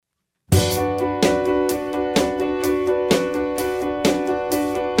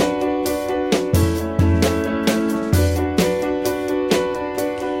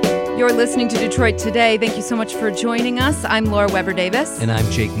You're listening to Detroit Today. Thank you so much for joining us. I'm Laura Weber-Davis. And I'm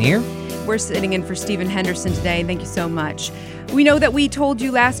Jake Neer. We're sitting in for Stephen Henderson today. Thank you so much. We know that we told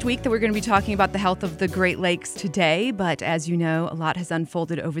you last week that we're going to be talking about the health of the Great Lakes today, but as you know, a lot has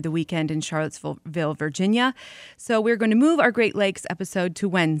unfolded over the weekend in Charlottesville, Virginia. So we're going to move our Great Lakes episode to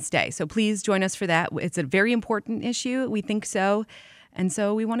Wednesday. So please join us for that. It's a very important issue. We think so. And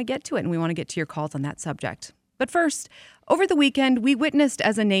so we want to get to it, and we want to get to your calls on that subject. But first, over the weekend, we witnessed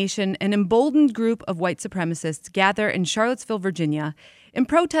as a nation an emboldened group of white supremacists gather in Charlottesville, Virginia, in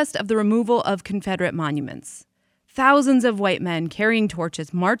protest of the removal of Confederate monuments. Thousands of white men carrying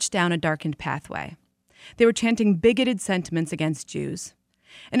torches marched down a darkened pathway. They were chanting bigoted sentiments against Jews.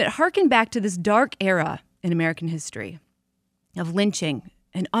 And it harkened back to this dark era in American history of lynching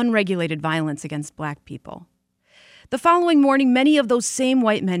and unregulated violence against black people. The following morning, many of those same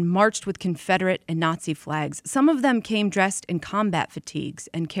white men marched with Confederate and Nazi flags. Some of them came dressed in combat fatigues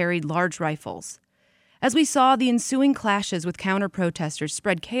and carried large rifles. As we saw, the ensuing clashes with counter-protesters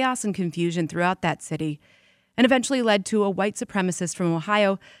spread chaos and confusion throughout that city and eventually led to a white supremacist from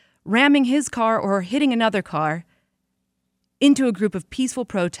Ohio ramming his car or hitting another car into a group of peaceful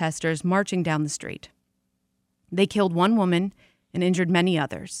protesters marching down the street. They killed one woman and injured many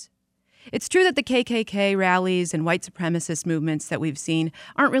others. It's true that the KKK rallies and white supremacist movements that we've seen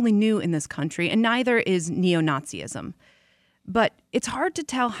aren't really new in this country, and neither is neo-Nazism. But it's hard to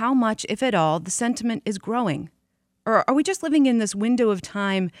tell how much, if at all, the sentiment is growing. Or are we just living in this window of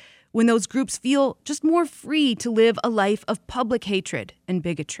time when those groups feel just more free to live a life of public hatred and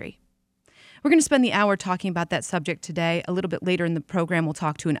bigotry? We're going to spend the hour talking about that subject today. A little bit later in the program, we'll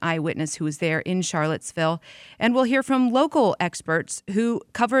talk to an eyewitness who was there in Charlottesville. And we'll hear from local experts who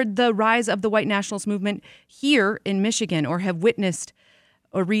covered the rise of the white nationalist movement here in Michigan or have witnessed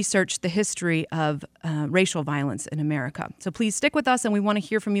or researched the history of racial violence in America. So please stick with us, and we want to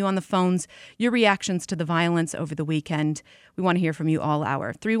hear from you on the phones, your reactions to the violence over the weekend. We want to hear from you all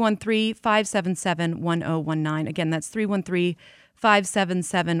hour. 313-577-1019. Again, that's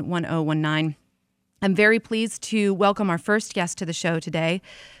 313-577-1019. I'm very pleased to welcome our first guest to the show today.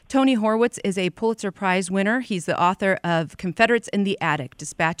 Tony Horwitz is a Pulitzer Prize winner. He's the author of Confederates in the Attic,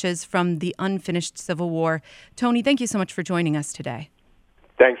 Dispatches from the Unfinished Civil War. Tony, thank you so much for joining us today.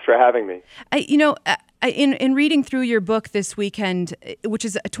 Thanks for having me. In reading through your book this weekend, which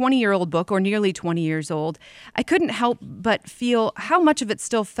is a 20-year-old book or nearly 20 years old, I couldn't help but feel how much of it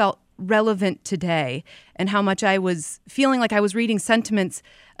still felt relevant today and how much I was feeling like I was reading sentiments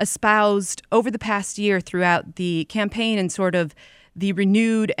espoused over the past year throughout the campaign and sort of the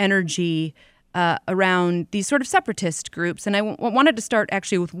renewed energy around these sort of separatist groups. And I wanted to start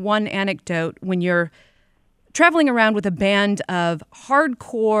actually with one anecdote. When you're traveling around with a band of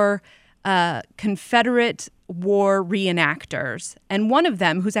hardcore Confederate war reenactors, and one of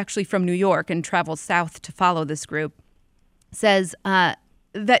them, who's actually from New York and travels south to follow this group, says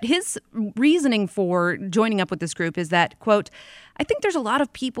that his reasoning for joining up with this group is that, quote, "I think there's a lot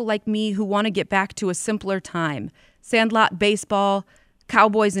of people like me who want to get back to a simpler time, sandlot baseball,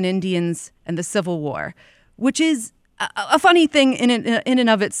 cowboys and Indians, and the Civil War," which is a funny thing in and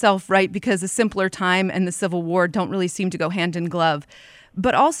of itself, right? Because a simpler time and the Civil War don't really seem to go hand in glove.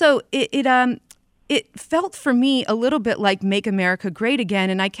 But also, it felt for me a little bit like Make America Great Again,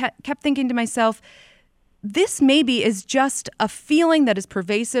 and I kept thinking to myself, this maybe is just a feeling that is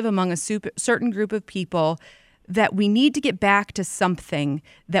pervasive among a certain group of people that we need to get back to something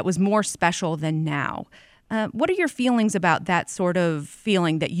that was more special than now. What are your feelings about that sort of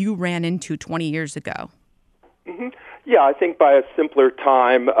feeling that you ran into 20 years ago? Mm-hmm. Yeah, I think by a simpler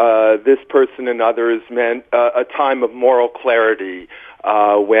time, this person and others meant a time of moral clarity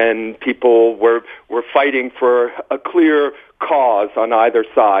when people were fighting for a clear cause on either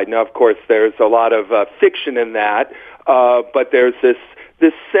side. Now, of course, there's a lot of fiction in that, but there's this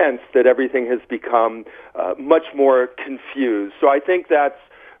sense that everything has become much more confused. So I think that's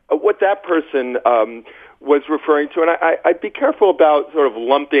what that person was referring to. And I'd be careful about sort of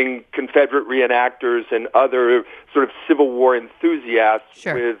lumping Confederate reenactors and other sort of Civil War enthusiasts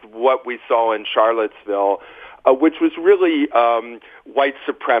with what we saw in Charlottesville, which was really white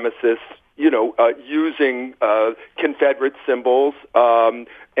supremacists, using Confederate symbols and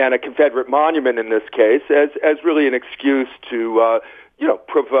a Confederate monument in this case as really an excuse to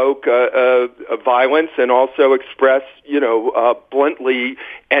provoke violence and also express, bluntly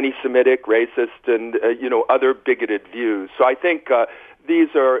anti-Semitic, racist, and, other bigoted views. So I think these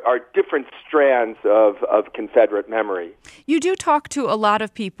are different strands of Confederate memory. You do talk to a lot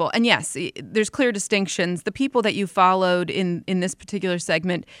of people, and yes, there's clear distinctions. The people that you followed in this particular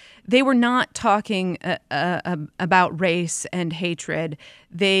segment, they were not talking about race and hatred.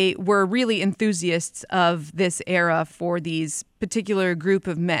 They were really enthusiasts of this era for these particular group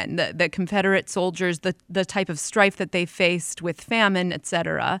of men, the Confederate soldiers, the type of strife that they faced with famine,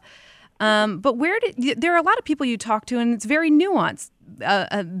 etc. But there are a lot of people you talk to, and it's very nuanced.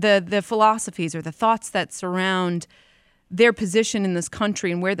 The philosophies or the thoughts that surround their position in this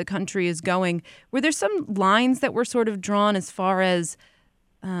country and where the country is going. Were there some lines that were sort of drawn as far as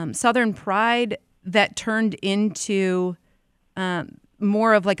Southern pride that turned into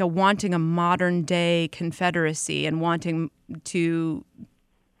more of like wanting a modern day Confederacy and wanting to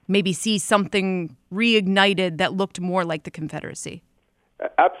maybe see something reignited that looked more like the Confederacy?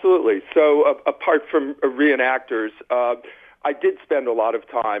 Absolutely. So apart from reenactors, I did spend a lot of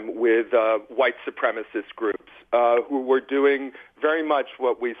time with white supremacist groups who were doing very much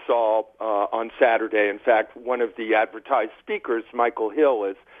what we saw on Saturday. In fact, one of the advertised speakers, Michael Hill,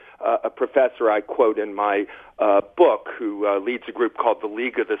 is a professor I quote in my book who leads a group called the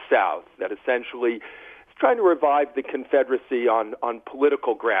League of the South that essentially is trying to revive the Confederacy on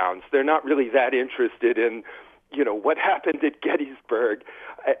political grounds. They're not really that interested in what happened at Gettysburg.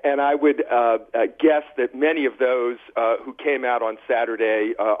 And I would guess that many of those who came out on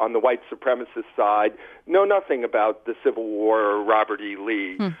Saturday on the white supremacist side know nothing about the Civil War or Robert E.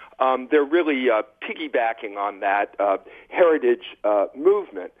 Lee. They're really piggybacking on that heritage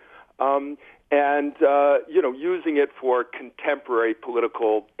movement and using it for contemporary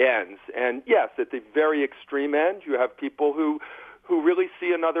political ends. And yes, at the very extreme end, you have people who really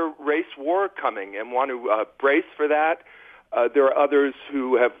see another race war coming and want to brace for that. There are others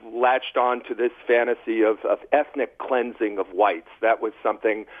who have latched on to this fantasy of ethnic cleansing of whites. That was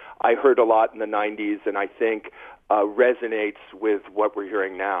something I heard a lot in the 90s and I think resonates with what we're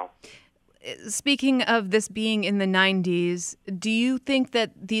hearing now. Speaking of this being in the 90s, do you think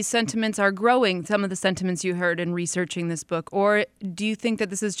that these sentiments are growing, some of the sentiments you heard in researching this book, or do you think that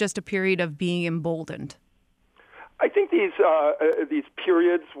this is just a period of being emboldened? I think these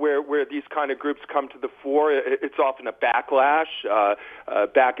periods where these kind of groups come to the fore, it's often a backlash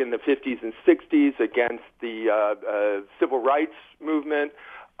back in the 50s and 60s against the civil rights movement.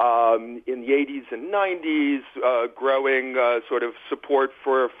 In the 80s and 90s, growing sort of support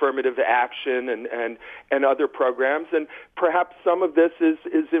for affirmative action and other programs. And perhaps some of this is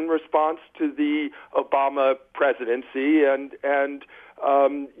in response to the Obama presidency and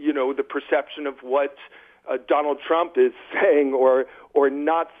the perception of what Donald Trump is saying or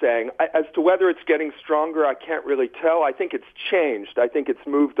not saying. As to whether it's getting stronger, I can't really tell. I think it's changed. I think it's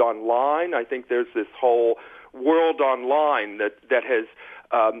moved online. I think there's this whole world online that has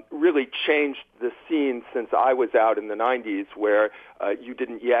really changed the scene since I was out in the 90s, where you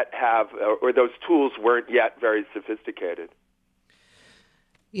didn't yet have, or those tools weren't yet very sophisticated.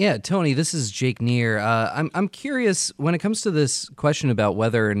 Yeah, Tony, this is Jake Neer. I'm curious, when it comes to this question about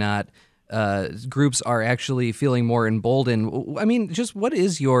whether or not groups are actually feeling more emboldened, I mean, just what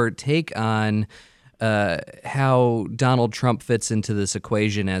is your take on how Donald Trump fits into this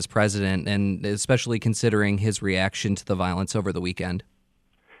equation as president, and especially considering his reaction to the violence over the weekend?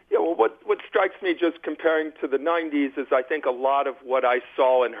 Yeah, well, what strikes me just comparing to the 90s is I think a lot of what I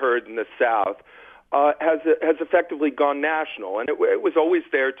saw and heard in the South has effectively gone national. And it was always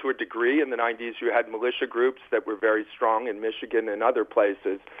there to a degree. In the 90s, you had militia groups that were very strong in Michigan and other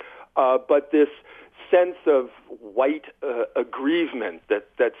places. But this sense of white aggrievement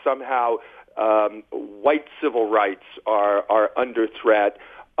that somehow white civil rights are under threat,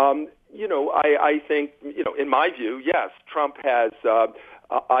 I think, in my view, yes, Trump has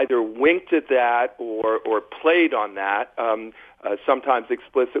either winked at that or played on that, sometimes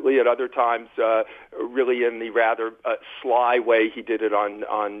explicitly, at other times really in the rather sly way he did it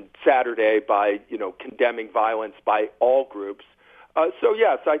on Saturday by, condemning violence by all groups. So,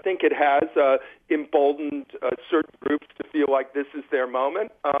 yes, I think it has emboldened certain groups to feel like this is their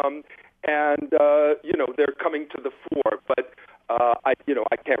moment, and they're coming to the fore. But I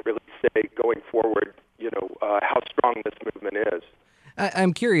can't really say going forward, how strong this movement is.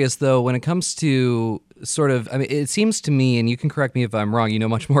 I'm curious, though, when it comes to sort of, I mean, it seems to me, and you can correct me if I'm wrong, you know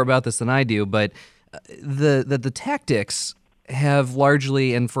much more about this than I do, but the tactics have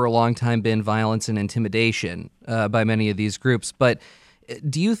largely and for a long time been violence and intimidation by many of these groups. But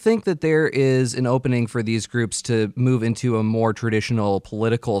do you think that there is an opening for these groups to move into a more traditional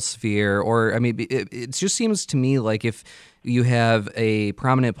political sphere? Or, I mean, it just seems to me like if you have a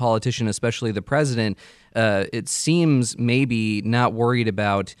prominent politician, especially the president, it seems maybe not worried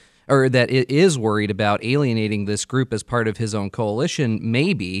about, or that it is worried about alienating this group as part of his own coalition,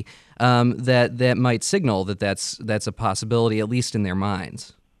 maybe, that might signal that that's a possibility, at least in their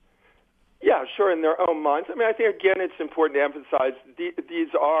minds. Yeah, sure, in their own minds. I mean, I think, again, it's important to emphasize these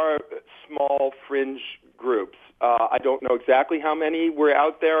are small fringe groups. I don't know exactly how many were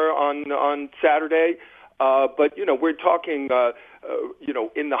out there on Saturday, but, we're talking,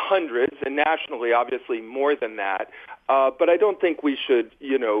 in the hundreds, and nationally, obviously, more than that. But I don't think we should,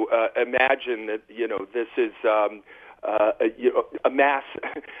 imagine that, this is a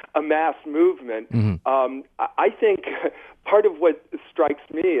mass movement. Mm-hmm. I think part of what strikes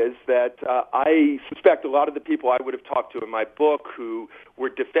me is that I suspect a lot of the people I would have talked to in my book who were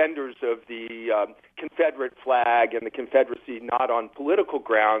defenders of the Confederate flag and the Confederacy not on political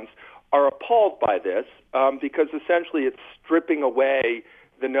grounds are appalled by this because essentially it's stripping away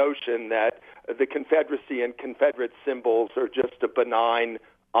the notion that the Confederacy and Confederate symbols are just a benign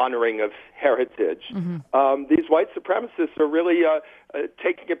honoring of heritage. Mm-hmm. These white supremacists are really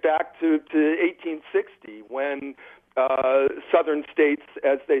taking it back to 1860 when Southern states,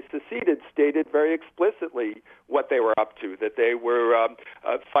 as they seceded, stated very explicitly what they were up to, that they were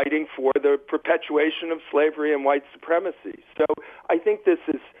fighting for the perpetuation of slavery and white supremacy. So I think this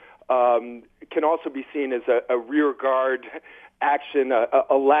is can also be seen as a rear guard action,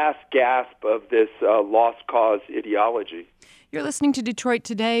 a last gasp of this lost cause ideology. You're listening to Detroit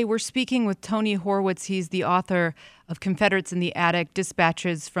Today. We're speaking with Tony Horwitz. He's the author of Confederates in the Attic,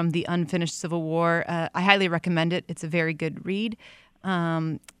 Dispatches from the Unfinished Civil War. I highly recommend it. It's a very good read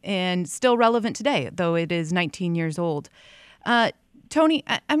and still relevant today, though it is 19 years old. Tony,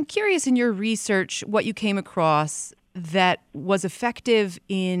 I'm curious in your research what you came across that was effective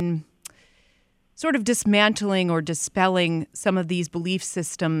in sort of dismantling or dispelling some of these belief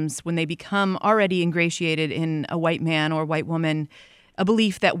systems when they become already ingratiated in a white man or white woman, a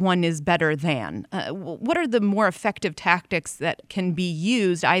belief that one is better than. What are the more effective tactics that can be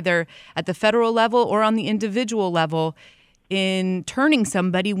used either at the federal level or on the individual level in turning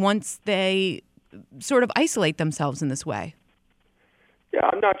somebody once they sort of isolate themselves in this way? Yeah,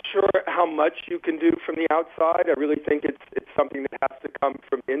 I'm not sure how much you can do from the outside. I really think it's something that has to come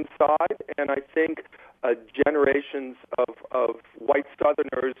from inside, and I think generations of white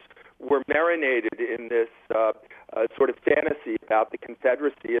Southerners were marinated in this sort of fantasy about the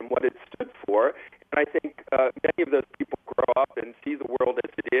Confederacy and what it stood for. And I think many of those people grow up and see the world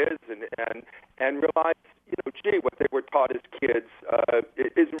as it is and realize, gee, what they were taught as kids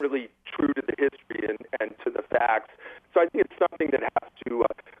it isn't really true to the history and to the facts. So I think it's something that has to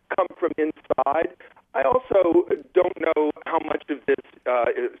come from inside. I also don't know how much of this,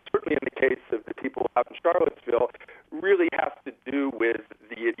 certainly in the case of the people out in Charlottesville, really has to do with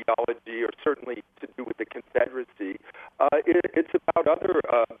the ideology or certainly to do with the Confederacy. It's about other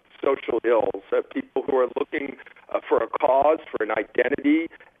social ills, people who are looking for a cause, for an identity,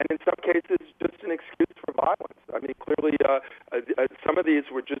 and in some cases just an excuse for violence. I mean, clearly some of these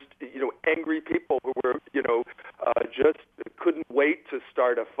were just, angry people who were, just couldn't wait to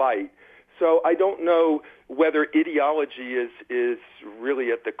start a fight. So I don't know whether ideology is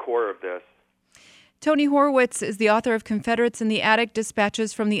really at the core of this. Tony Horwitz is the author of Confederates in the Attic,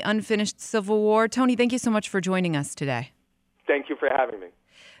 Dispatches from the Unfinished Civil War. Tony, thank you so much for joining us today. Thank you for having me.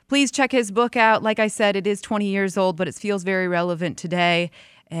 Please check his book out. Like I said, it is 20 years old, but it feels very relevant today.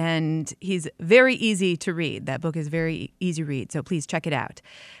 And he's very easy to read. That book is very easy to read, so please check it out.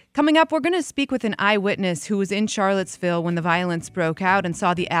 Coming up, we're going to speak with an eyewitness who was in Charlottesville when the violence broke out and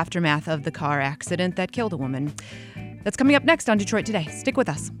saw the aftermath of the car accident that killed a woman. That's coming up next on Detroit Today. Stick with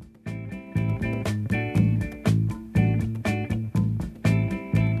us.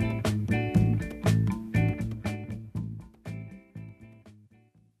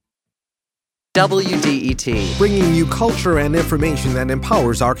 WDET. Bringing you culture and information that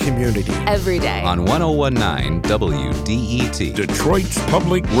empowers our community. Every day. On 101.9 WDET. Detroit's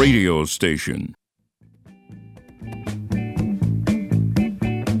public radio station.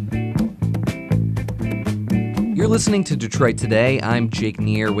 You're listening to Detroit Today. I'm Jake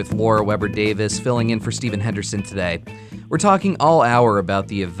Neer with Laura Weber Davis, filling in for Stephen Henderson today. We're talking all hour about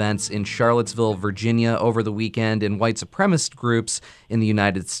the events in Charlottesville, Virginia over the weekend and white supremacist groups in the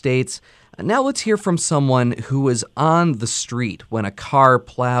United States. Now let's hear from someone who was on the street when a car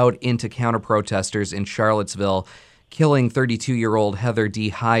plowed into counter-protesters in Charlottesville, killing 32-year-old Heather D.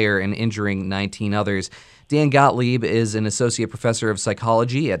 Heyer and injuring 19 others. Dan Gottlieb is an associate professor of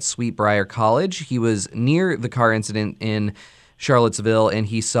psychology at Sweetbriar College. He was near the car incident in Charlottesville, and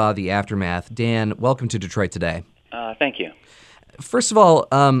he saw the aftermath. Dan, welcome to Detroit Today. Thank you. First of all,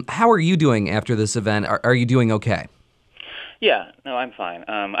 how are you doing after this event? Are you doing okay? Yeah, no, I'm fine.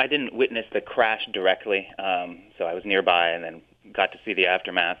 I didn't witness the crash directly, so I was nearby and then got to see the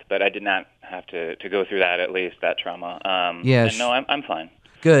aftermath, but I did not have to go through that, at least, that trauma. And no, I'm fine.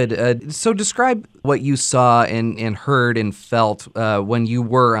 Good. So describe what you saw and heard and felt when you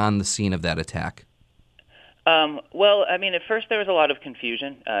were on the scene of that attack. Well, I mean, at first there was a lot of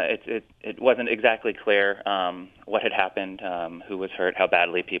confusion. It wasn't exactly clear what had happened, who was hurt, how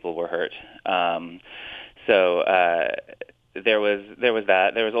badly people were hurt. So there was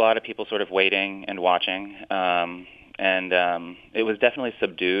that. There was a lot of people sort of waiting and watching, and it was definitely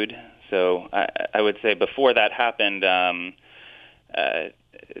subdued. So I would say before that happened,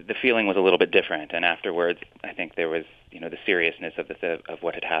 the feeling was a little bit different, and afterwards, I think there was, the seriousness of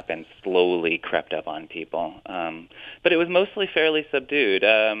what had happened slowly crept up on people. But it was mostly fairly subdued.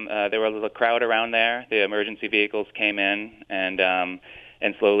 There was a crowd around there. The emergency vehicles came in and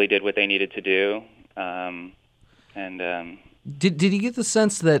slowly did what they needed to do. Did you get the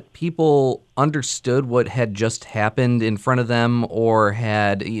sense that people understood what had just happened in front of them, or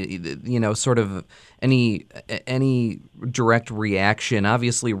had sort of any direct reaction?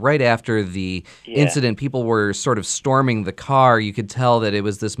 Obviously, right after the incident, people were sort of storming the car. You could tell that it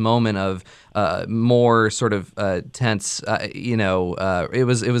was this moment of more sort of tense. It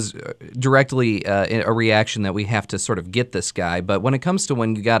was directly a reaction that we have to sort of get this guy. But when it comes to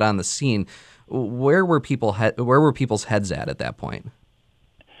when you got on the scene, where were people's heads at that point?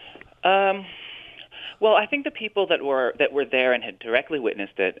 Well, I think the people that were there and had directly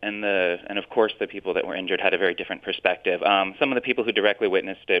witnessed it, and of course the people that were injured had a very different perspective. Some of the people who directly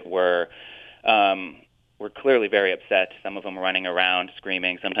witnessed it were clearly very upset. Some of them running around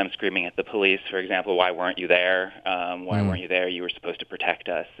screaming, sometimes screaming at the police. For example, "Why weren't you there? Why weren't you there? You were supposed to protect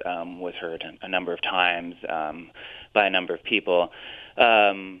us." Was heard a number of times by a number of people.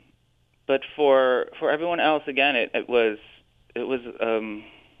 But for everyone else, again, it was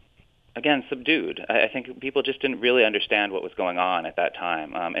again subdued. I think people just didn't really understand what was going on at that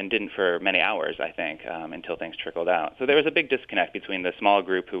time, and didn't for many hours, I think, until things trickled out. So there was a big disconnect between the small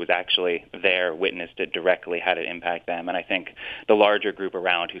group who was actually there, witnessed it directly, had it impact them, and I think the larger group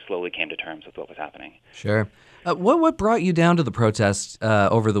around who slowly came to terms with what was happening. Sure. What brought you down to the protest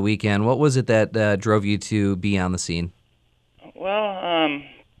over the weekend? What was it that drove you to be on the scene? Well,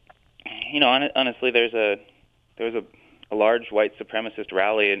 honestly, there was a large white supremacist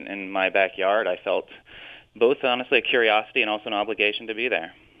rally in my backyard. I felt both, honestly, a curiosity and also an obligation to be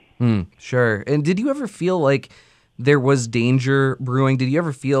there. Sure. And did you ever feel like there was danger brewing? Did you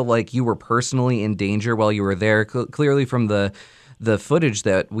ever feel like you were personally in danger while you were there? Clearly from the footage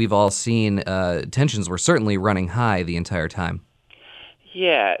that we've all seen, tensions were certainly running high the entire time.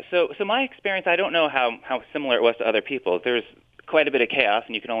 Yeah. So my experience, I don't know how similar it was to other people. There's quite a bit of chaos,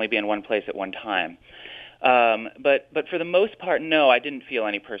 and you can only be in one place at one time. But for the most part, no, I didn't feel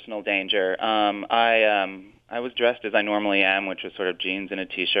any personal danger. I was dressed as I normally am, which was sort of jeans and a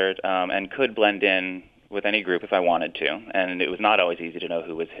T-shirt, and could blend in with any group if I wanted to. And it was not always easy to know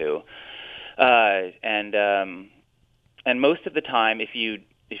who was who. And most of the time, if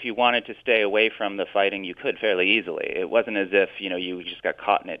you wanted to stay away from the fighting, you could fairly easily. It wasn't as if, you just got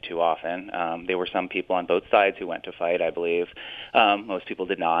caught in it too often. There were some people on both sides who went to fight, I believe. Most people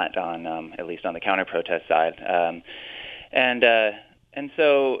did not, at least on the counter-protest side. And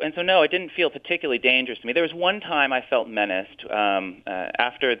so no, it didn't feel particularly dangerous to me. There was one time I felt menaced.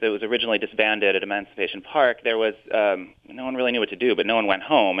 After it was originally disbanded at Emancipation Park, there was, no one really knew what to do, but no one went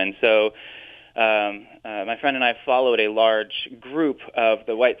home. And so my friend and I followed a large group of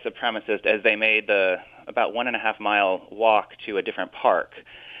the white supremacists as they made the about 1.5 mile walk to a different park,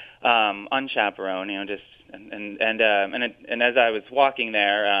 unchaperoned. And as I was walking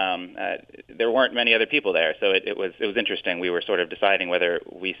there, there weren't many other people there, so it was interesting. We were sort of deciding whether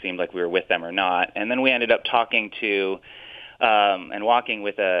we seemed like we were with them or not, and then we ended up talking to and walking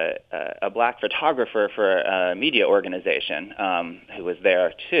with a black photographer for a media organization who was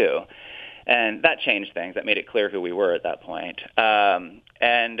there too. And that changed things. That made it clear who we were at that point.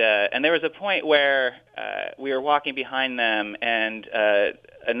 And there was a point where we were walking behind them, and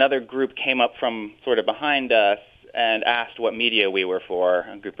another group came up from sort of behind us and asked what media we were for,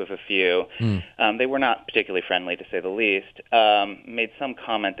 a group of a few. They were not particularly friendly, to say the least. Made some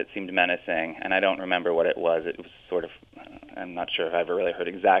comment that seemed menacing, and I don't remember what it was. It was sort of, I'm not sure if I ever really heard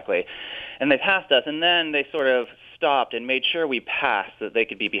exactly. And they passed us, and then they sort of stopped and made sure we passed so that they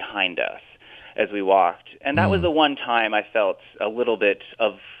could be behind us. as we walked. And that was the one time I felt a little bit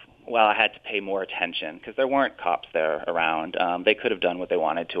of, well, I had to pay more attention because there weren't cops there around. They could have done what they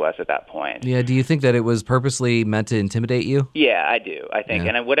wanted to us at that point. Yeah, do you think that it was purposely meant to intimidate you? Yeah, I do. I think,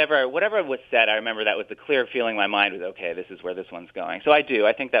 and whatever was said, I remember that was the clear feeling in my mind was, okay, this is where this one's going. So I do.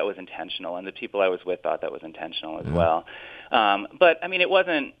 I think that was intentional, and the people I was with thought that was intentional as well. But I mean, it was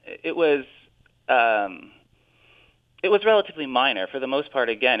relatively minor. For the most part,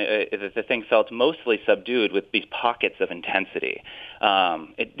 again, the thing felt mostly subdued with these pockets of intensity.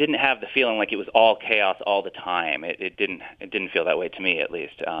 It didn't have the feeling like it was all chaos all the time. It didn't feel that way to me, at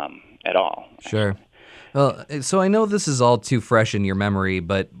least, at all. Sure. Well, so I know this is all too fresh in your memory,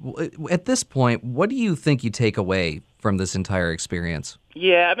 but at this point, what do you think you take away from this entire experience?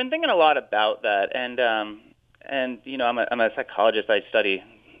 Yeah, I've been thinking a lot about that, and you know, I'm a psychologist. I study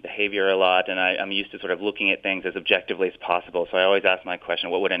behavior a lot, and I'm used to sort of looking at things as objectively as possible. So I always ask my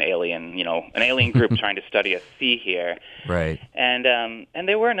question, what would an alien group trying to study us see here? Right. And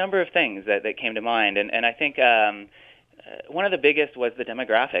there were a number of things that came to mind, and I think one of the biggest was the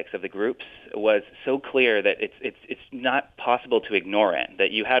demographics of the groups was so clear that it's not possible to ignore it. That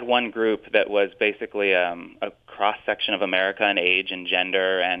you had one group that was basically a cross-section of America in age and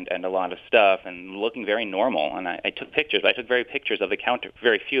gender and a lot of stuff and looking very normal. And I took pictures. I took very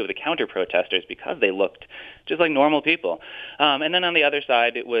few of the counter-protesters because they looked just like normal people. And then on the other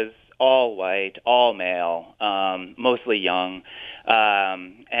side, it was all white, all male, mostly young,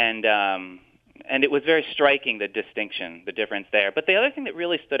 and it was very striking, the distinction, the difference there. But the other thing that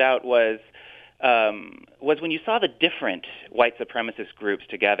really stood out was when you saw the different white supremacist groups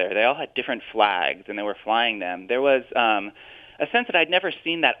together. They all had different flags, and they were flying them. There was a sense that I'd never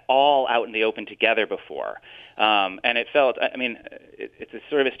seen that all out in the open together before. And it felt, I mean, it's a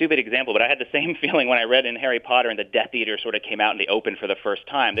sort of a stupid example, but I had the same feeling when I read in Harry Potter and the Death Eater sort of came out in the open for the first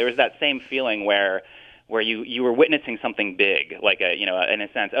time. There was that same feeling where you were witnessing something big, like in a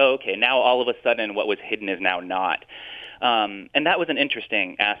sense, oh, okay, now all of a sudden what was hidden is now not. And that was an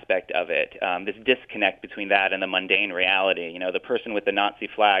interesting aspect of it, this disconnect between that and the mundane reality. You know, the person with the Nazi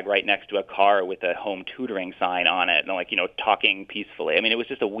flag right next to a car with a home tutoring sign on it, and talking peacefully. I mean, it was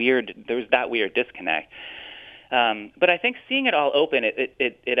just there was that weird disconnect. But I think seeing it all open,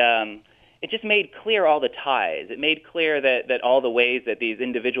 it just made clear all the ties. It made clear that all the ways that these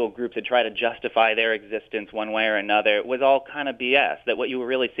individual groups had tried to justify their existence one way or another was all kind of BS, that what you were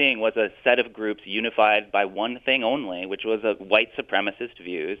really seeing was a set of groups unified by one thing only, which was a white supremacist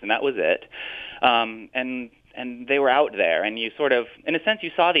views, and that was it. And they were out there, and you sort of, in a sense, you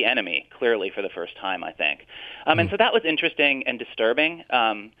saw the enemy clearly for the first time, I think. And so that was interesting and disturbing.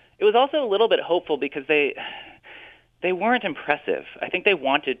 It was also a little bit hopeful because they weren't impressive. I think they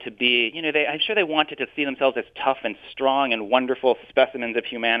wanted to be, I'm sure they wanted to see themselves as tough and strong and wonderful specimens of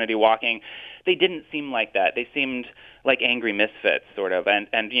humanity walking. They didn't seem like that. They seemed like angry misfits, sort of. And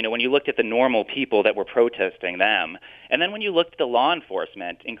when you looked at the normal people that were protesting them, and then when you looked at the law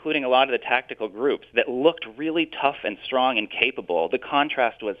enforcement, including a lot of the tactical groups that looked really tough and strong and capable, the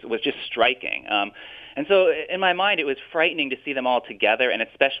contrast was just striking. And so in my mind, it was frightening to see them all together, and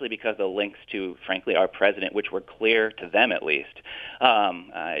especially because the links to, frankly, our president, which were clear to them at least.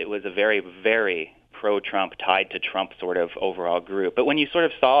 It was a very, very pro-Trump, tied to Trump sort of overall group. But when you sort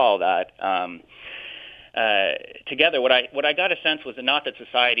of saw all that together, what I got a sense was not that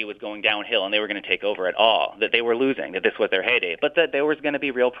society was going downhill and they were going to take over at all, that they were losing, that this was their heyday, but that there was going to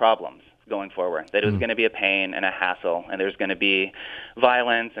be real problems going forward, that it was going to be a pain and a hassle, and there's going to be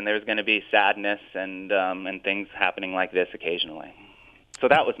violence, and there's going to be sadness and things happening like this occasionally. So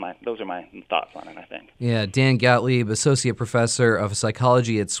those are my thoughts on it, I think. Yeah, Dan Gottlieb, Associate Professor of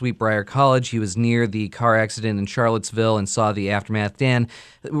Psychology at Sweetbriar College. He was near the car accident in Charlottesville and saw the aftermath. Dan,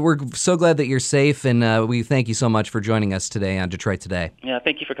 we're so glad that you're safe, and we thank you so much for joining us today on Detroit Today. Yeah,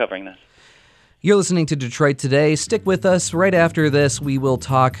 thank you for covering this. You're listening to Detroit Today. Stick with us. Right after this, we will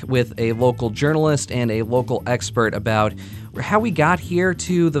talk with a local journalist and a local expert about how we got here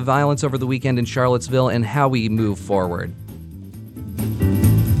to the violence over the weekend in Charlottesville and how we move forward.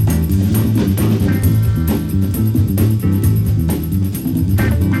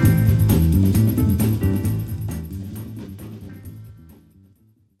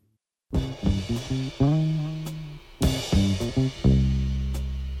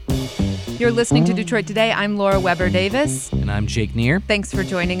 You're listening to Detroit Today. I'm Laura Weber Davis. And I'm Jake Neer. Thanks for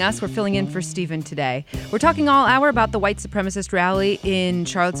joining us. We're filling in for Stephen today. We're talking all hour about the white supremacist rally in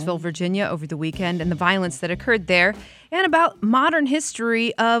Charlottesville, Virginia over the weekend and the violence that occurred there, and about modern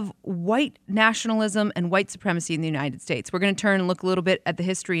history of white nationalism and white supremacy in the United States. We're going to turn and look a little bit at the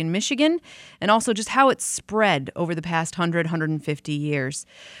history in Michigan and also just how it's spread over the past 150 years.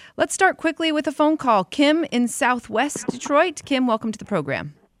 Let's start quickly with a phone call. Kim in Southwest Detroit. Kim, welcome to the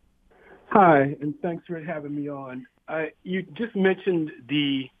program. Hi, and thanks for having me on. You just mentioned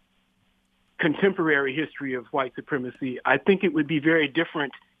the contemporary history of white supremacy. I think it would be very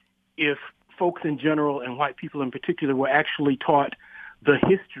different if folks in general and white people in particular were actually taught the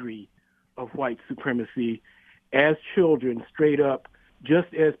history of white supremacy as children, straight up,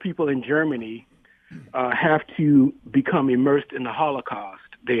 just as people in Germany have to become immersed in the Holocaust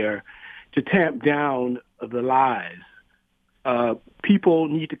there to tamp down the lies. People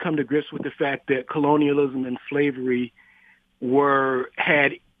need to come to grips with the fact that colonialism and slavery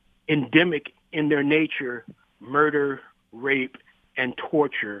had endemic in their nature murder, rape, and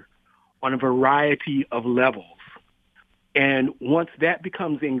torture on a variety of levels. And once that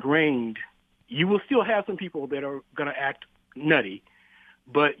becomes ingrained, you will still have some people that are going to act nutty,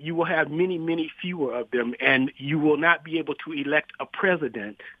 but you will have many, many fewer of them, and you will not be able to elect a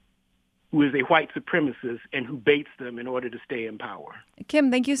president who is a white supremacist and who baits them in order to stay in power.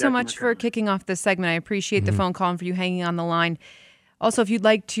 Kim, thank you so much for kicking off this segment. I appreciate the phone call and for you hanging on the line. Also, if you'd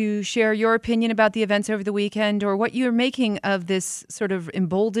like to share your opinion about the events over the weekend or what you're making of this sort of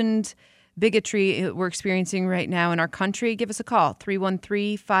emboldened bigotry we're experiencing right now in our country, give us a call,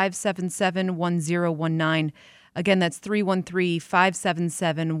 313-577-1019. Again, that's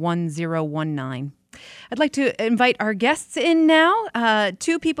 313-577-1019. I'd like to invite our guests in now,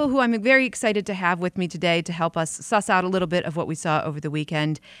 two people who I'm very excited to have with me today to help us suss out a little bit of what we saw over the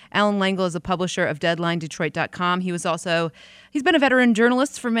weekend. Alan Langle is a publisher of DeadlineDetroit.com. He's been a veteran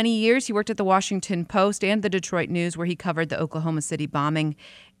journalist for many years. He worked at the Washington Post and the Detroit News, where he covered the Oklahoma City bombing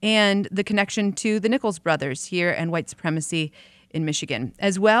and the connection to the Nichols brothers here and white supremacy in Michigan.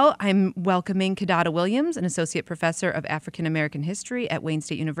 As well, I'm welcoming Kidada Williams, an associate professor of African American history at Wayne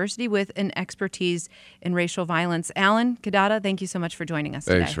State University with an expertise in racial violence. Alan, Kidada, thank you so much for joining us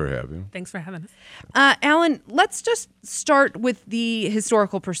today. Thanks for having me. Thanks for having us. Alan, let's just start with the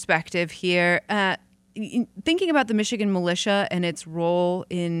historical perspective here. Thinking about the Michigan militia and its role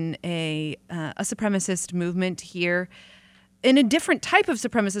in a supremacist movement here, in a different type of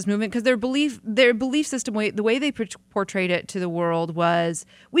supremacist movement, because their belief system, the way they portrayed it to the world was,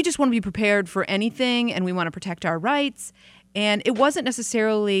 we just want to be prepared for anything and we want to protect our rights. And it wasn't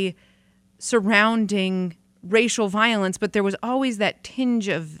necessarily surrounding racial violence, but there was always that tinge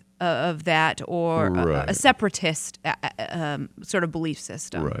of that, or right. a separatist sort of belief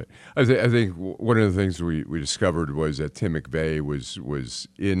system. Right. I think one of the things we discovered was that Tim McVeigh was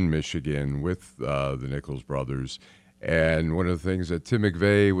in Michigan with the Nichols brothers. And one of the things that Tim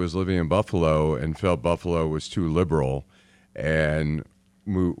McVeigh was living in Buffalo and felt Buffalo was too liberal and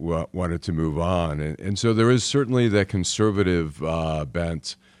wanted to move on. And so there is certainly that conservative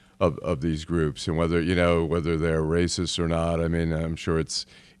bent of these groups. And whether they're racist or not, I mean, I'm sure it's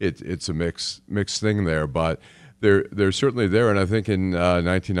a mixed thing there. But they're certainly there. And I think in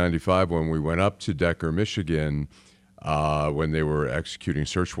 1995, when we went up to Decker, Michigan, when they were executing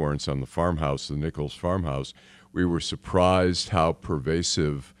search warrants on the farmhouse, the Nichols farmhouse, we were surprised how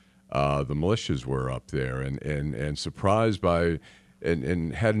pervasive the militias were up there, and surprised by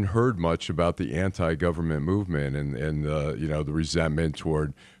and hadn't heard much about the anti-government movement and the resentment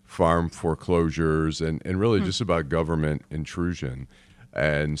toward farm foreclosures and really just about government intrusion.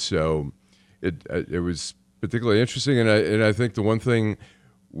 And so it was particularly interesting, and I think the one thing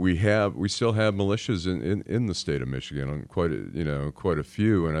we still have militias in the state of Michigan, quite a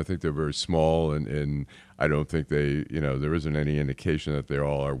few, and I think they're very small, and I don't think there isn't any indication that they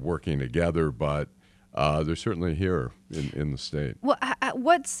all are working together, but they're certainly here in the state. Well,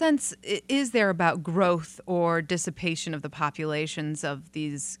 what sense is there about growth or dissipation of the populations of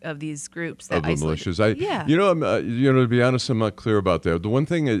these groups that of the isolated? militias? To be honest, I'm not clear about that. The one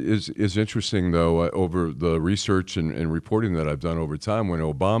thing is interesting, though, over the research and reporting that I've done over time. When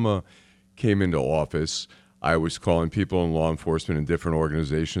Obama came into office, I was calling people in law enforcement and different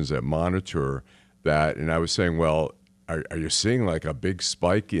organizations that monitor that, and I was saying, well, are you seeing like a big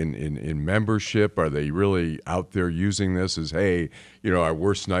spike in membership? Are they really out there using this as, hey, our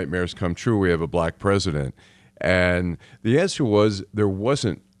worst nightmares come true, we have a black president? And the answer was there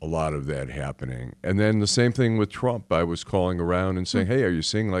wasn't a lot of that happening. And then the same thing with Trump. I was calling around and saying, hey, are you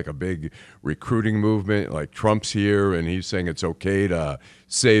seeing like a big recruiting movement? Like Trump's here and he's saying it's okay to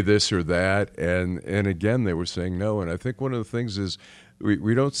say this or that. And again, they were saying no. And I think one of the things is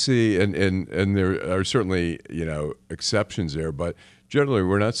we don't see, and there are certainly, exceptions there, but generally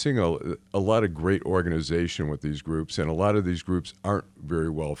we're not seeing a lot of great organization with these groups, and a lot of these groups aren't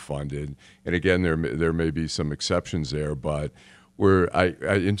very well funded. And again, there may be some exceptions there, but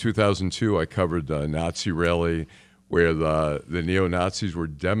in 2002, I covered the Nazi rally where the neo-Nazis were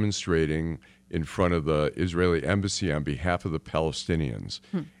demonstrating in front of the Israeli embassy on behalf of the Palestinians.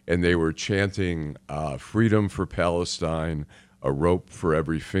 And they were chanting freedom for Palestine, a rope for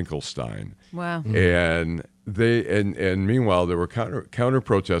every Finkelstein. Wow. And meanwhile, there were counter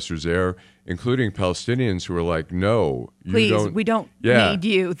protesters there, including Palestinians who were like, no, we don't need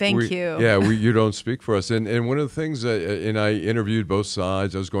you. Thank you. Yeah, you don't speak for us. And one of the things and I interviewed both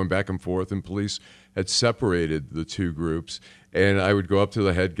sides. I was going back and forth, and police had separated the two groups. And I would go up to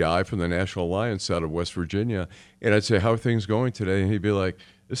the head guy from the National Alliance out of West Virginia, and I'd say, how are things going today? And he'd be like,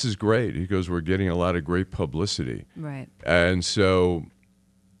 this is great. He goes, we're getting a lot of great publicity. Right. And so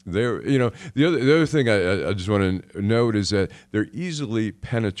the other thing I just want to note is that they're easily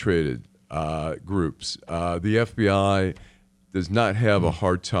penetrated groups. The FBI does not have a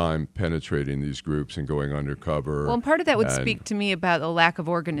hard time penetrating these groups and going undercover. Well, and part of that would speak to me about the lack of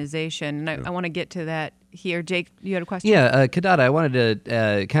organization, and I want to get to that here. Jake, you had a question? Yeah, Kadada, I wanted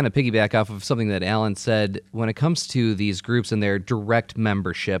to kind of piggyback off of something that Alan said. When it comes to these groups and their direct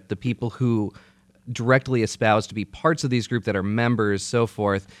membership, the people who directly espouse to be parts of these groups that are members, so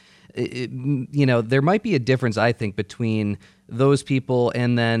forth, there might be a difference, I think, between those people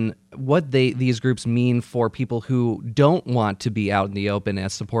and then what these groups mean for people who don't want to be out in the open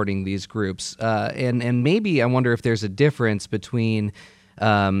as supporting these groups. And maybe I wonder if there's a difference between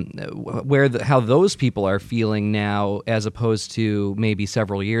how those people are feeling now as opposed to maybe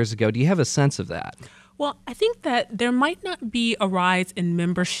several years ago. Do you have a sense of that? Well, I think that there might not be a rise in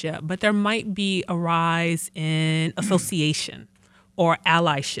membership, but there might be a rise in association or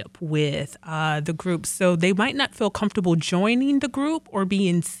allyship with the group. So they might not feel comfortable joining the group or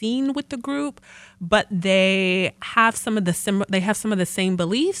being seen with the group, but they have some of the same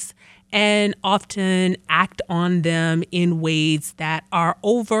beliefs and often act on them in ways that are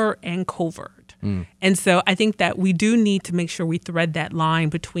overt and covert. And so I think that we do need to make sure we thread that line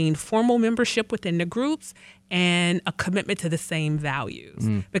between formal membership within the groups and a commitment to the same values.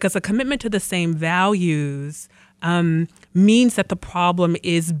 Because a commitment to the same values means that the problem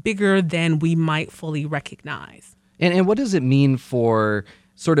is bigger than we might fully recognize. And what does it mean for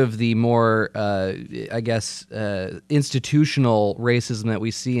sort of the more, institutional racism that we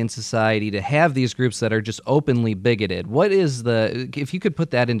see in society to have these groups that are just openly bigoted? What is if you could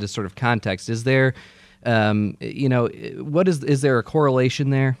put that into sort of context, is there, is there a correlation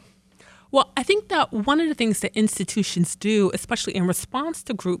there? Well, I think that one of the things that institutions do, especially in response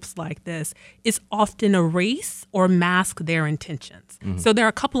to groups like this, is often erase or mask their intentions. So there are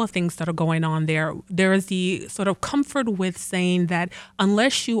a couple of things that are going on there. There is the sort of comfort with saying that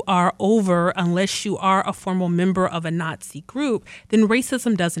unless you are a formal member of a Nazi group, then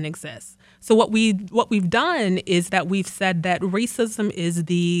racism doesn't exist. So what we've done is that we've said that racism is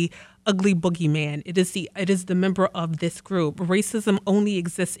the ugly boogeyman. It is the member of this group. Racism only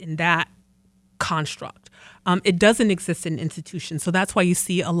exists in that construct. It doesn't exist in institutions. So that's why you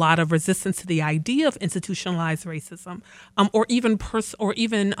see a lot of resistance to the idea of institutionalized racism, or even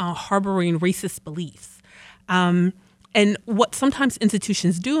harboring racist beliefs. And what sometimes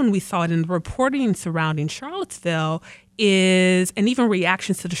institutions do, and we saw it in the reporting surrounding Charlottesville, and even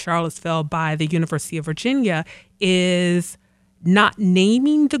reactions to the Charlottesville by the University of Virginia, is not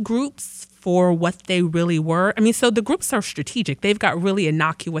naming the groups for what they really were. I mean, so the groups are strategic. They've got really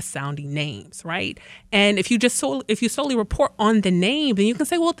innocuous sounding names, right? And if you solely report on the name, then you can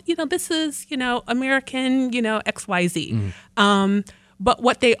say, well, this is, American, XYZ. But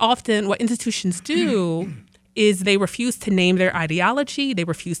what institutions do is they refuse to name their ideology. They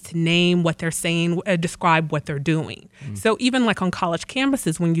refuse to name what they're saying, describe what they're doing. So even like on college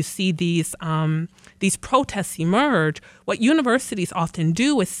campuses, when you see these protests emerge, what universities often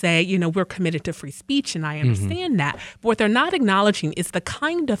do is say, we're committed to free speech, and I understand that. But what they're not acknowledging is the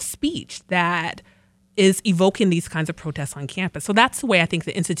kind of speech that is evoking these kinds of protests on campus. So that's the way I think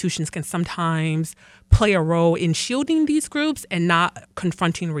the institutions can sometimes play a role in shielding these groups and not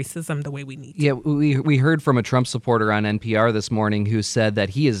confronting racism the way we need to. Yeah, we heard from a Trump supporter on NPR this morning who said that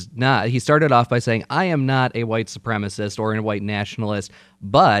he started off by saying, I am not a white supremacist or a white nationalist,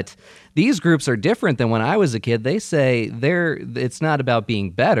 But these groups are different than when I was a kid. They say it's not about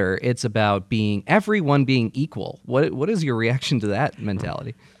being better, it's about everyone being equal. What is your reaction to that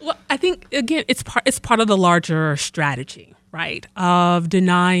mentality? Well, I think, again, it's part of the larger strategy, right, of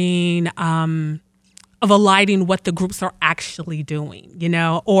denying, of eliding what the groups are actually doing,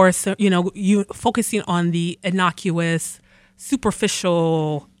 or you focusing on the innocuous,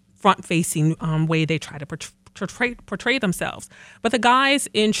 superficial, front-facing way they try to portray themselves. But the guys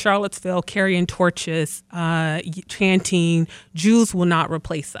in Charlottesville carrying torches, chanting, "Jews will not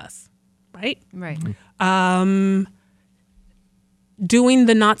replace us," right? Right. Doing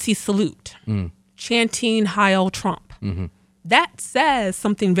the Nazi salute, chanting "Heil Trump." Mm-hmm. That says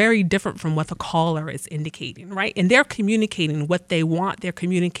something very different from what the caller is indicating, right? And they're communicating what they want. They're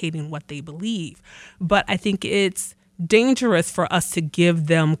communicating what they believe. But I think it's dangerous for us to give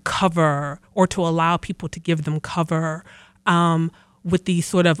them cover, or to allow people to give them cover with these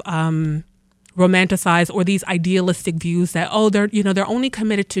sort of romanticized or these idealistic views that, they're only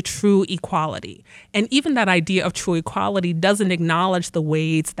committed to true equality. And even that idea of true equality doesn't acknowledge the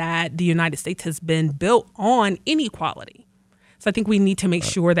ways that the United States has been built on inequality. So I think we need to make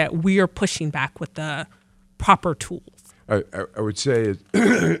sure that we are pushing back with the proper tools. I would say,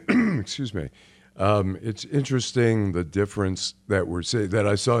 excuse me, it's interesting the difference that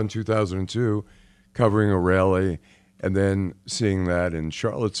I saw in 2002, covering a rally, and then seeing that in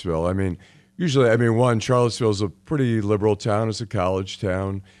Charlottesville. I mean, Charlottesville is a pretty liberal town. It's a college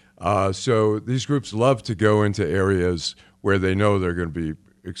town. So these groups love to go into areas where they know they're going to be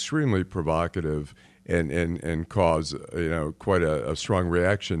extremely provocative and cause quite a strong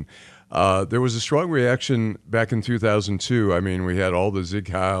reaction. There was a strong reaction back in 2002. I mean, we had all the Zig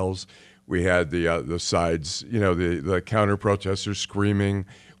Heils, we had the sides, the counter protesters screaming.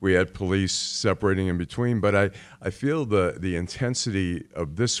 We had police separating in between. But I feel the intensity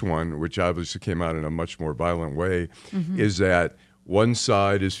of this one, which obviously came out in a much more violent way, is that one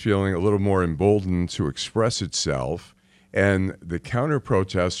side is feeling a little more emboldened to express itself, and the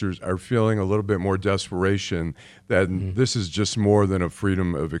counter-protesters are feeling a little bit more desperation that this is just more than a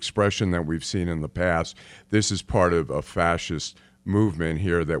freedom of expression that we've seen in the past. This is part of a fascist movement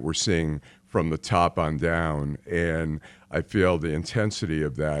here that we're seeing from the top on down. And I feel the intensity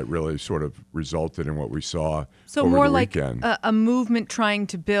of that really sort of resulted in what we saw so over more the like weekend. A movement trying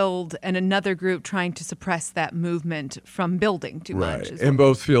to build and another group trying to suppress that movement from building too much. And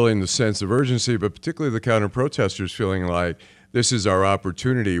both feeling the sense of urgency, but particularly the counter-protesters feeling like this is our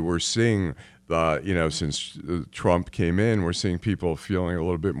opportunity. We're seeing since Trump came in, we're seeing people feeling a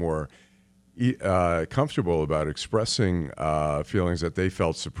little bit more comfortable about expressing feelings that they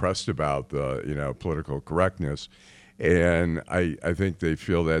felt suppressed about the political correctness. And I think they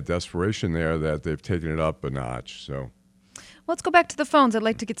feel that desperation there, that they've taken it up a notch. So let's go back to the phones. I'd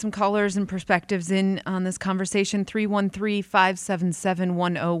like to get some callers and perspectives in on this conversation.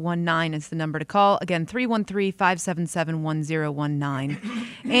 313-577-1019 is the number to call. Again, 313-577-1019.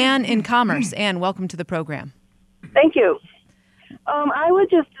 Ann in Commerce. Ann, welcome to the program. Thank you. I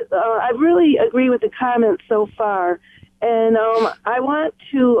would I really agree with the comments so far. And I want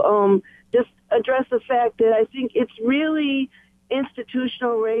to just address the fact that I think it's really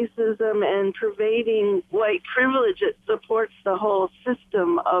institutional racism and pervading white privilege that supports the whole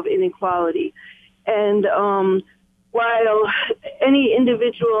system of inequality. And while any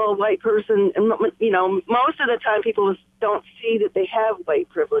individual white person, most of the time people don't see that they have white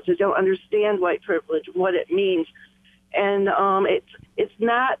privilege. They don't understand white privilege, what it means. And it's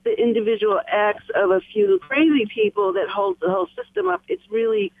not the individual acts of a few crazy people that hold the whole system up. It's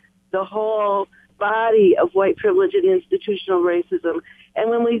really the whole body of white privilege and institutional racism. And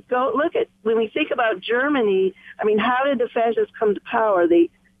when we think about Germany, I mean, how did the fascists come to power? They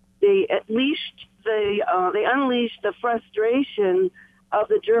unleashed the frustration of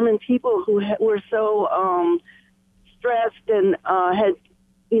the German people who were so stressed and had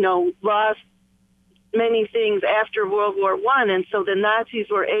lost many things after World War I, and so the Nazis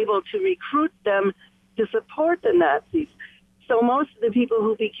were able to recruit them to support the Nazis. So most of the people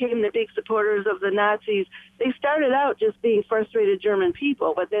who became the big supporters of the Nazis, they started out just being frustrated German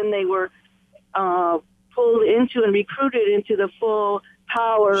people, but then they were pulled into and recruited into the full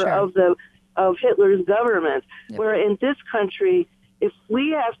power of Hitler's government. Yep. Where in this country, if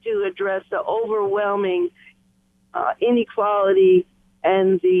we have to address the overwhelming inequality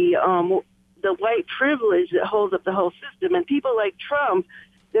and the white privilege that holds up the whole system, and people like Trump,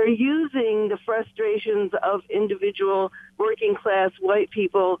 they're using the frustrations of individual working class white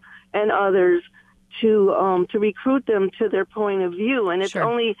people and others to recruit them to their point of view. And it's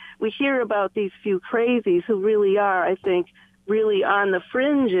only, we hear about these few crazies who really are, I think, really on the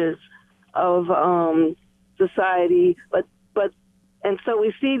fringes of society, but and so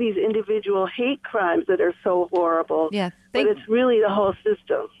we see these individual hate crimes that are so horrible. Yeah, but it's really the whole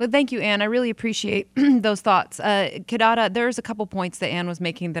system. Well, thank you, Ann. I really appreciate those thoughts. Kidada, there's a couple points that Ann was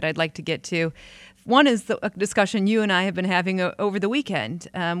making that I'd like to get to. One is a discussion you and I have been having over the weekend,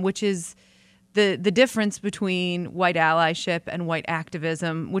 which is the difference between white allyship and white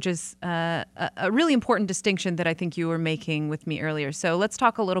activism, which is a really important distinction that I think you were making with me earlier. So let's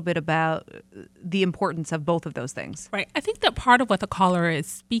talk a little bit about the importance of both of those things. Right. I think that part of what the caller is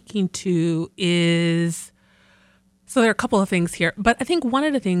speaking to is, so there are a couple of things here, but I think one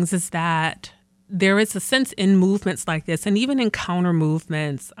of the things is that there is a sense in movements like this, and even in counter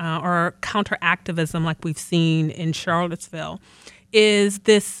movements or counter activism like we've seen in Charlottesville, is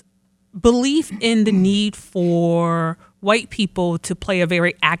this belief in the need for white people to play a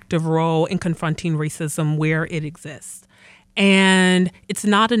very active role in confronting racism where it exists. And it's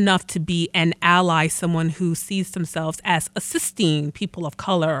not enough to be an ally, someone who sees themselves as assisting people of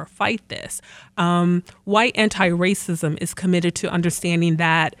color fight this. White anti-racism is committed to understanding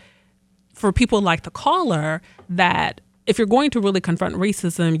that for people like the caller, that if you're going to really confront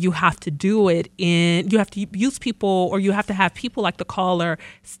racism, you have to do it you have to use people, or you have to have people like the caller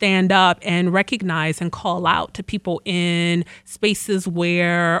stand up and recognize and call out to people in spaces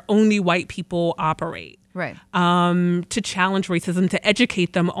where only white people operate. Right. To challenge racism, to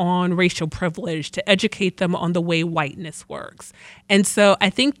educate them on racial privilege, to educate them on the way whiteness works. And so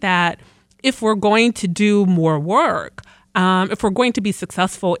I think that if we're going to do more work, if we're going to be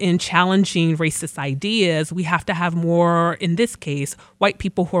successful in challenging racist ideas, we have to have more, in this case, white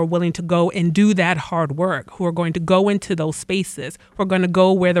people who are willing to go and do that hard work, who are going to go into those spaces, who are going to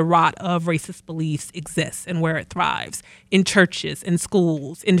go where the rot of racist beliefs exists and where it thrives, in churches, in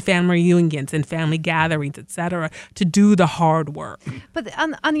schools, in family reunions, in family gatherings, et cetera, to do the hard work. But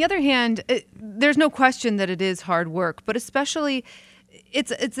on the other hand, there's no question that it is hard work, but especially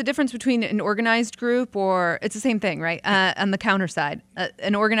it's the difference between an organized group, or it's the same thing, right? On the counter side,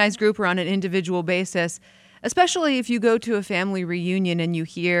 an organized group or on an individual basis, especially if you go to a family reunion and you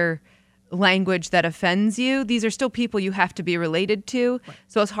hear language that offends you, these are still people you have to be related to. Right.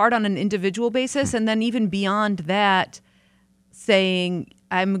 So it's hard on an individual basis. And then even beyond that, saying,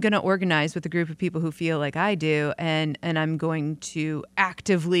 I'm going to organize with a group of people who feel like I do, and I'm going to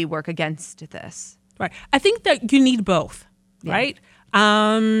actively work against this. Right. I think that you need both, right?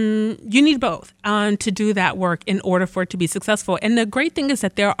 You need both to do that work in order for it to be successful. And the great thing is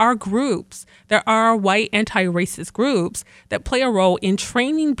that there are groups, there are white anti-racist groups that play a role in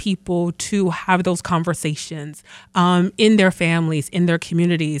training people to have those conversations in their families, in their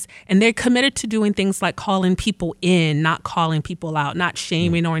communities. And they're committed to doing things like calling people in, not calling people out, not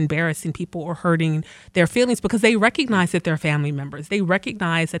shaming or embarrassing people or hurting their feelings, because they recognize that they're family members. They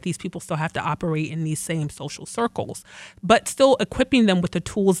recognize that these people still have to operate in these same social circles, but still equipping them with the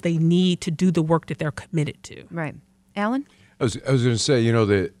tools they need to do the work that they're committed to. Right. Alan? I was going to say, you know,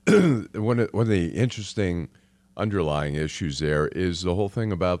 one of the interesting underlying issues there is the whole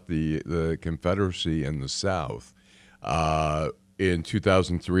thing about the Confederacy in the South. In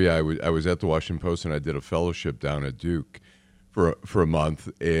 2003, I was at the Washington Post, and I did a fellowship down at Duke for a month,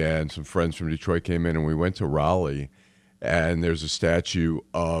 and some friends from Detroit came in, and we went to Raleigh, and there's a statue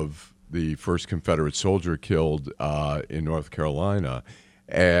of the first Confederate soldier killed in North Carolina.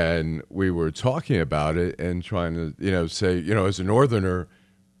 And we were talking about it and trying to, say, as a Northerner,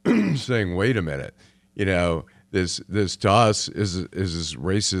 saying, wait a minute, this to us is this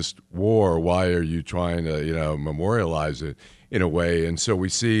racist war. Why are you trying to, memorialize it in a way? And so we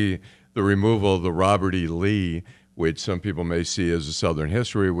see the removal of the Robert E. Lee, which some people may see as a Southern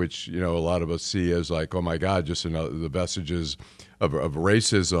history, which, a lot of us see as like, oh my God, just the vestiges of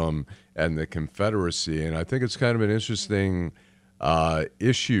racism and the Confederacy. And I think it's kind of an interesting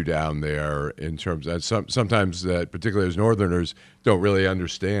issue down there in terms of sometimes that, particularly as Northerners, don't really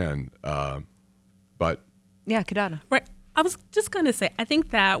understand. But yeah, Kidada. Right. I was just going to say, I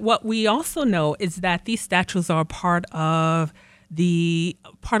think that what we also know is that these statues are part of the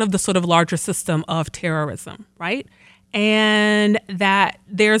sort of larger system of terrorism, right? And that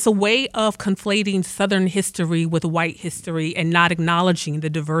there's a way of conflating Southern history with white history and not acknowledging the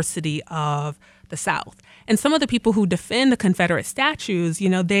diversity of the South. And some of the people who defend the Confederate statues,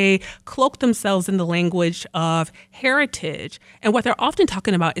 they cloak themselves in the language of heritage. And what they're often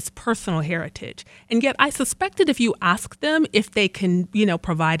talking about is personal heritage. And yet I suspect that if you ask them if they can,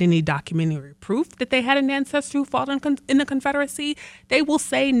 provide any documentary proof that they had an ancestor who fought in the Confederacy, they will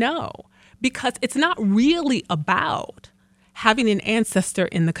say no, because it's not really about having an ancestor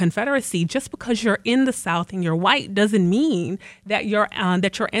in the Confederacy, just because you're in the South and you're white doesn't mean that your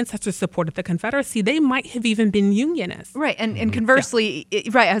ancestors supported the Confederacy. They might have even been Unionists. Right, and conversely,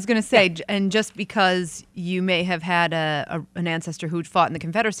 right, I was going to say, and just because you may have had an ancestor who fought in the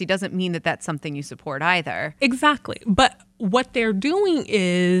Confederacy doesn't mean that that's something you support either. Exactly, but what they're doing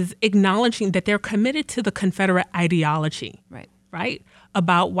is acknowledging that they're committed to the Confederate ideology. Right?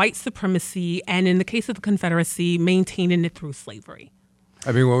 About white supremacy, and in the case of the Confederacy, maintaining it through slavery.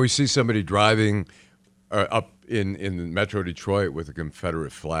 I mean, when we see somebody driving up in Metro Detroit with a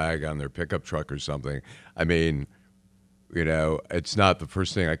Confederate flag on their pickup truck or something, I mean, you know, it's not the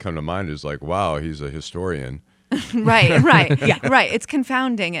first thing I come to mind is like, wow, he's a historian. Right. Yeah. Right. It's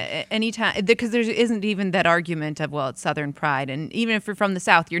confounding anytime because there isn't even that argument of, well, it's Southern pride. And even if you're from the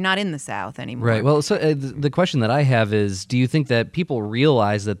South, you're not in the South anymore. Right. Well, so the question that I have is, do you think that people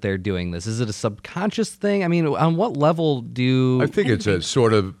realize that they're doing this? Is it a subconscious thing? I mean, on what level do... I think it's a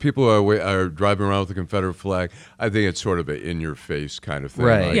sort of, people are driving around with the Confederate flag. I think it's sort of an in-your-face kind of thing.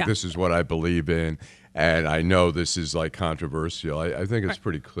 Right. Like, this is what I believe in. And I know this is like controversial. I think it's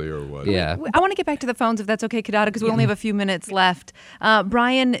pretty clear what. Yeah. I want to get back to the phones if that's okay, Kadada, because we only have a few minutes left.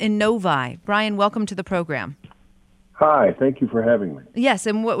 Brian in Novi. Brian, welcome to the program. Hi, thank you for having me. Yes,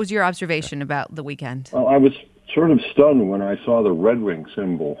 and what was your observation about the weekend? Well, I was sort of stunned when I saw the Red Wing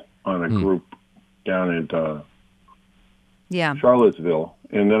symbol on a group down at Charlottesville.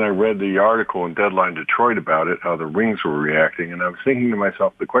 And then I read the article in Deadline Detroit about it, how the Wings were reacting. And I was thinking to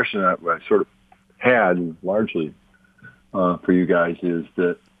myself, the question that I sort of had largely for you guys is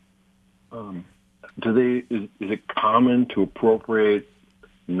that is it common to appropriate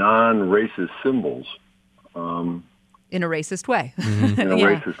non-racist symbols in a racist way? In a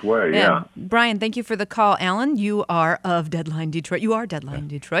racist way, yeah. Brian, thank you for the call. Alan, you are of Deadline Detroit. You are Deadline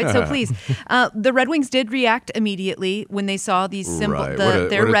Detroit, so please. The Red Wings did react immediately when they saw these symbols. Right.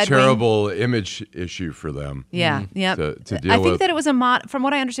 Their what a Red terrible image issue for them. Yeah, yeah. To deal with. I think that it was from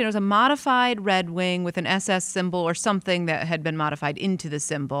what I understand, it was a modified Red Wing with an SS symbol or something that had been modified into the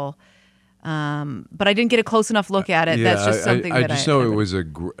symbol. But I didn't get a close enough look at it. Yeah, That's just something I just know it was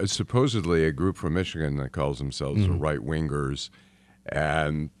supposedly a group from Michigan that calls themselves the Right Wingers,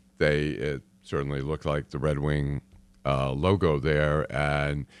 and it certainly looked like the Red Wing logo there.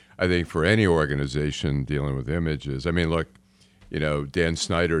 And I think for any organization dealing with images, I mean, look, you know, Dan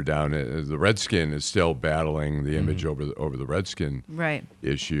Snyder down at the Redskin is still battling the image over the Redskin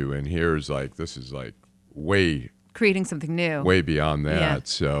issue, and this is way creating something new. Way beyond that. Yeah.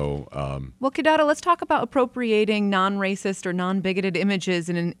 So, well, Kadada, let's talk about appropriating non-racist or non-bigoted images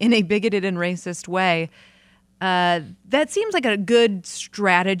in a bigoted and racist way. That seems like a good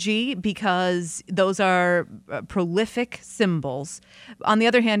strategy because those are prolific symbols. On the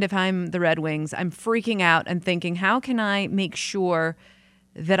other hand, if I'm the Red Wings, I'm freaking out and thinking, how can I make sure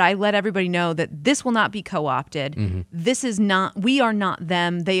that I let everybody know that this will not be co-opted? This is not, we are not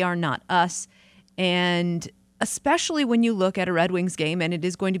them, they are not us. And especially when you look at a Red Wings game and it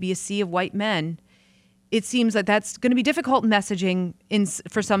is going to be a sea of white men, it seems like that's going to be difficult messaging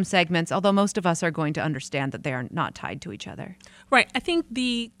for some segments, although most of us are going to understand that they are not tied to each other. Right. I think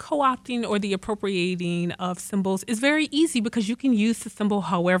the co-opting or the appropriating of symbols is very easy because you can use the symbol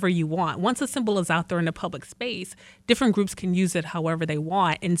however you want. Once a symbol is out there in the public space, different groups can use it however they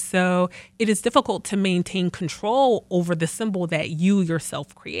want. And so it is difficult to maintain control over the symbol that you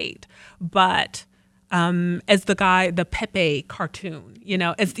yourself create. But as the Pepe cartoon,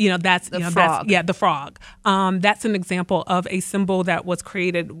 that's the frog. The frog. That's an example of a symbol that was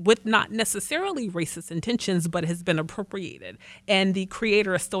created with not necessarily racist intentions, but has been appropriated. And the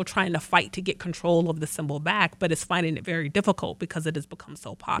creator is still trying to fight to get control of the symbol back, but is finding it very difficult because it has become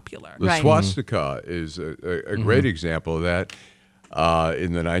so popular. The swastika is a great example of that.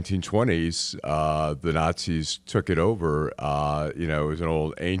 In the 1920s, the Nazis took it over. It was an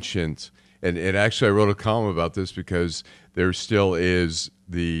old ancient. And actually, I wrote a column about this because there still is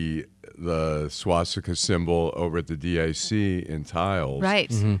the swastika symbol over at the DIC in Tiles,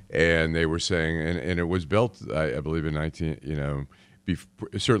 right? And they were saying, and it was built, I believe, in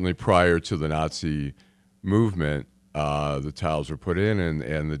certainly prior to the Nazi movement. The tiles were put in,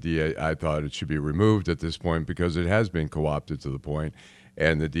 and the DIC. I thought it should be removed at this point because it has been co-opted to the point,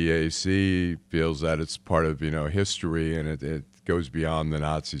 and the DIC feels that it's part of history, and it goes beyond the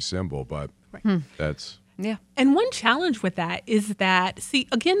Nazi symbol, but that's... Yeah. And one challenge with that is that,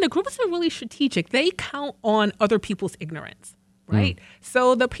 again, the groups are really strategic. They count on other people's ignorance, right?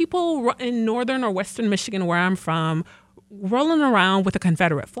 So the people in northern or western Michigan, where I'm from, rolling around with a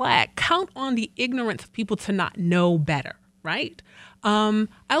Confederate flag, count on the ignorance of people to not know better, right? I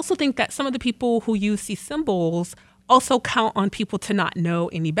also think that some of the people who use these symbols also count on people to not know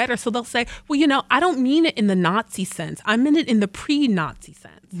any better. So they'll say, well, I don't mean it in the Nazi sense. I meant it in the pre-Nazi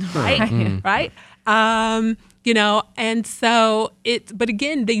sense, right? Right? And so but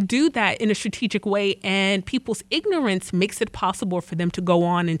again, they do that in a strategic way, and people's ignorance makes it possible for them to go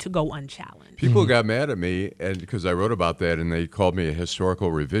on and to go unchallenged. People got mad at me, and because I wrote about that, and they called me a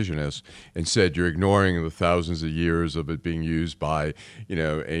historical revisionist and said, you're ignoring the thousands of years of it being used by,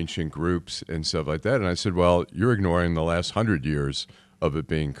 ancient groups and stuff like that. And I said, well, you're ignoring the last 100 years of it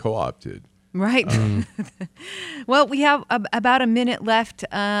being co-opted. Right. Well, we have about a minute left.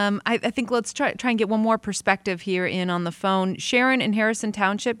 I think let's try and get one more perspective here in on the phone. Sharon in Harrison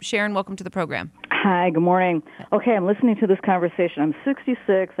Township. Sharon, welcome to the program. Hi, good morning. Okay, I'm listening to this conversation. I'm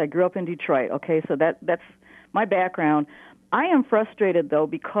 66. I grew up in Detroit. Okay, so that's my background. I am frustrated, though,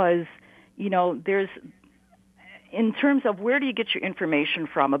 because, there's, in terms of where do you get your information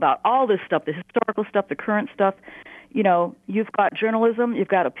from about all this stuff, the historical stuff, the current stuff, you've got journalism, you've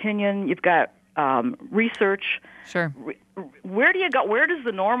got opinion, you've got research. Sure. Where do you go? Where does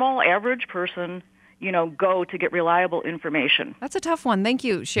the normal average person, go to get reliable information? That's a tough one. Thank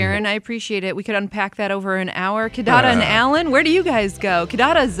you, Sharon. I appreciate it. We could unpack that over an hour. Kidada and Alan, where do you guys go?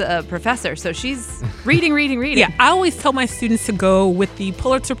 Kidada's a professor, so she's reading. Yeah, I always tell my students to go with the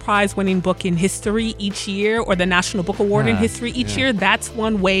Pulitzer Prize winning book in history each year, or the National Book Award in history each year. That's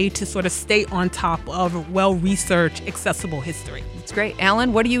one way to sort of stay on top of well-researched, accessible history. That's great.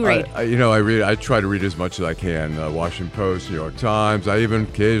 Alan, what do you read? I try to read as much as I can. Washington Post, New York Times. I even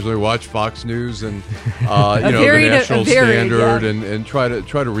occasionally watch Fox News and the National Standard, and try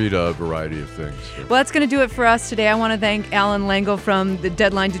to read a variety of things. Well, that's going to do it for us today. I want to thank Alan Langle from the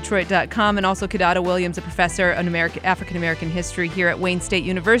DeadlineDetroit.com and also Kidada Williams, a professor in African American history here at Wayne State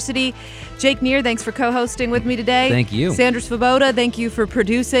University. Jake Neer, thanks for co-hosting with me today. Thank you. Sandra Svoboda, thank you for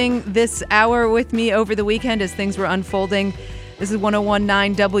producing this hour with me over the weekend as things were unfolding. This is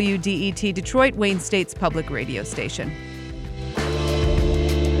 101.9 WDET Detroit, Wayne State's public radio station.